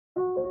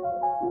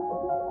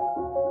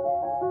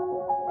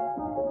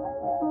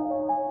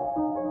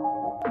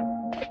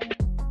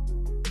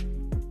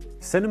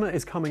Cinema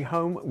is coming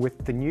home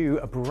with the new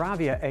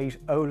BRAVIA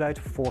 8 OLED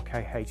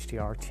 4K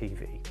HDR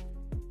TV.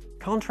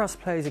 Contrast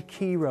plays a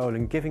key role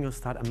in giving us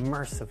that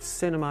immersive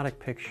cinematic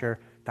picture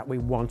that we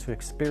want to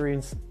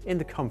experience in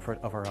the comfort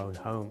of our own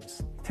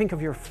homes. Think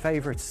of your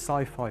favourite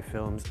sci-fi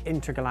films,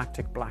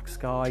 intergalactic black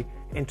sky,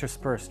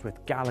 interspersed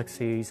with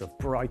galaxies of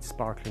bright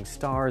sparkling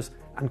stars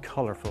and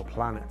colourful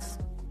planets.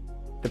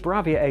 The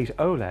BRAVIA 8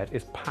 OLED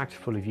is packed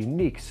full of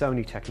unique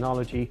Sony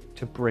technology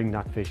to bring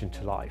that vision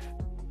to life.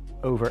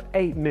 Over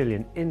 8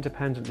 million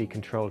independently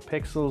controlled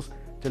pixels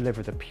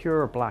deliver the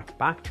pure black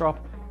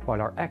backdrop,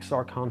 while our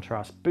XR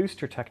contrast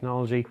booster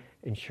technology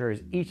ensures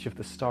each of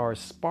the stars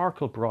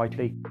sparkle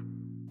brightly,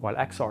 while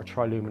XR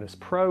Triluminos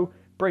Pro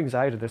brings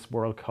out of this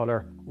world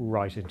colour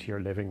right into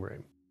your living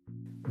room.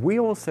 We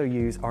also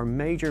use our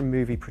major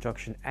movie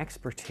production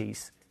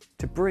expertise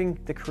to bring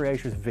the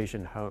creator's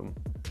vision home,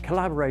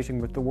 collaborating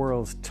with the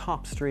world's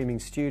top streaming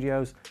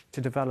studios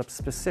to develop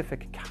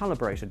specific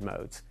calibrated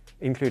modes,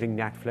 including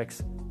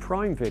Netflix,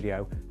 Prime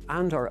Video,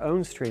 and our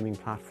own streaming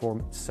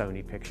platform,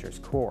 Sony Pictures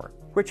Core,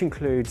 which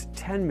includes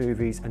 10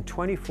 movies and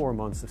 24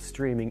 months of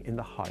streaming in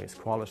the highest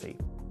quality.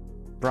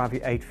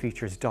 BRAVIA 8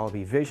 features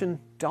Dolby Vision,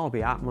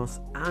 Dolby Atmos,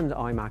 and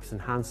IMAX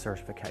Enhanced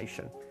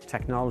certification,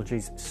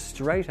 technologies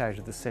straight out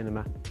of the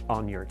cinema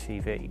on your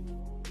TV.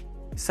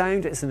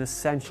 Sound is an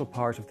essential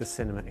part of the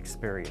cinema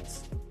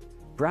experience.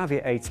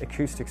 BRAVIA 8's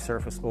Acoustic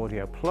Surface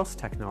Audio Plus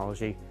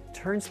technology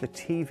turns the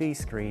TV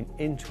screen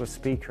into a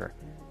speaker,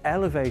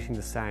 elevating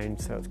the sound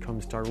so it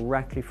comes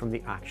directly from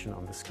the action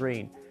on the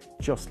screen,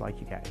 just like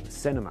you get in the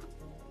cinema.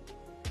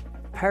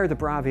 Pair the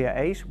BRAVIA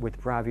 8 with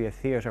BRAVIA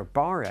Theatre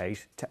Bar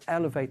 8 to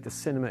elevate the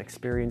cinema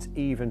experience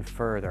even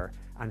further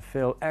and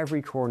fill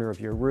every corner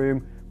of your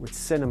room with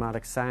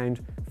cinematic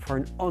sound for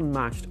an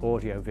unmatched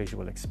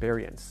audio-visual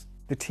experience.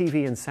 The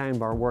TV and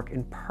soundbar work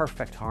in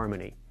perfect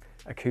harmony.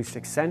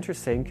 Acoustic Center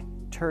Sync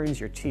turns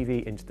your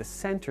TV into the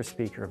center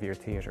speaker of your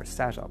theatre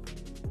setup.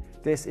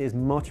 This is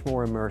much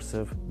more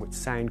immersive, with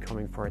sound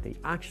coming where the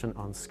action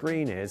on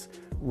screen is,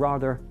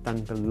 rather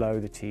than below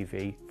the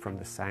TV from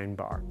the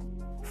soundbar.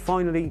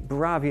 Finally,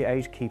 BRAVIA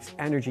 8 keeps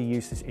energy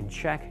usage in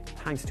check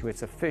thanks to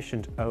its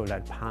efficient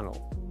OLED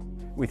panel.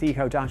 With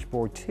Eco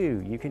Dashboard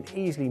 2, you can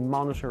easily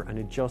monitor and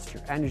adjust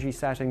your energy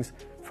settings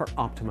for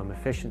optimum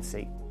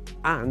efficiency.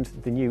 And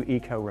the new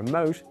Eco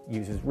Remote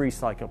uses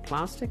recycled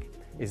plastic,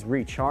 is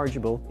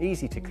rechargeable,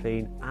 easy to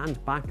clean and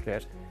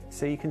backlit,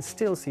 so you can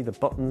still see the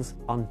buttons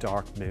on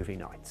dark movie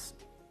nights.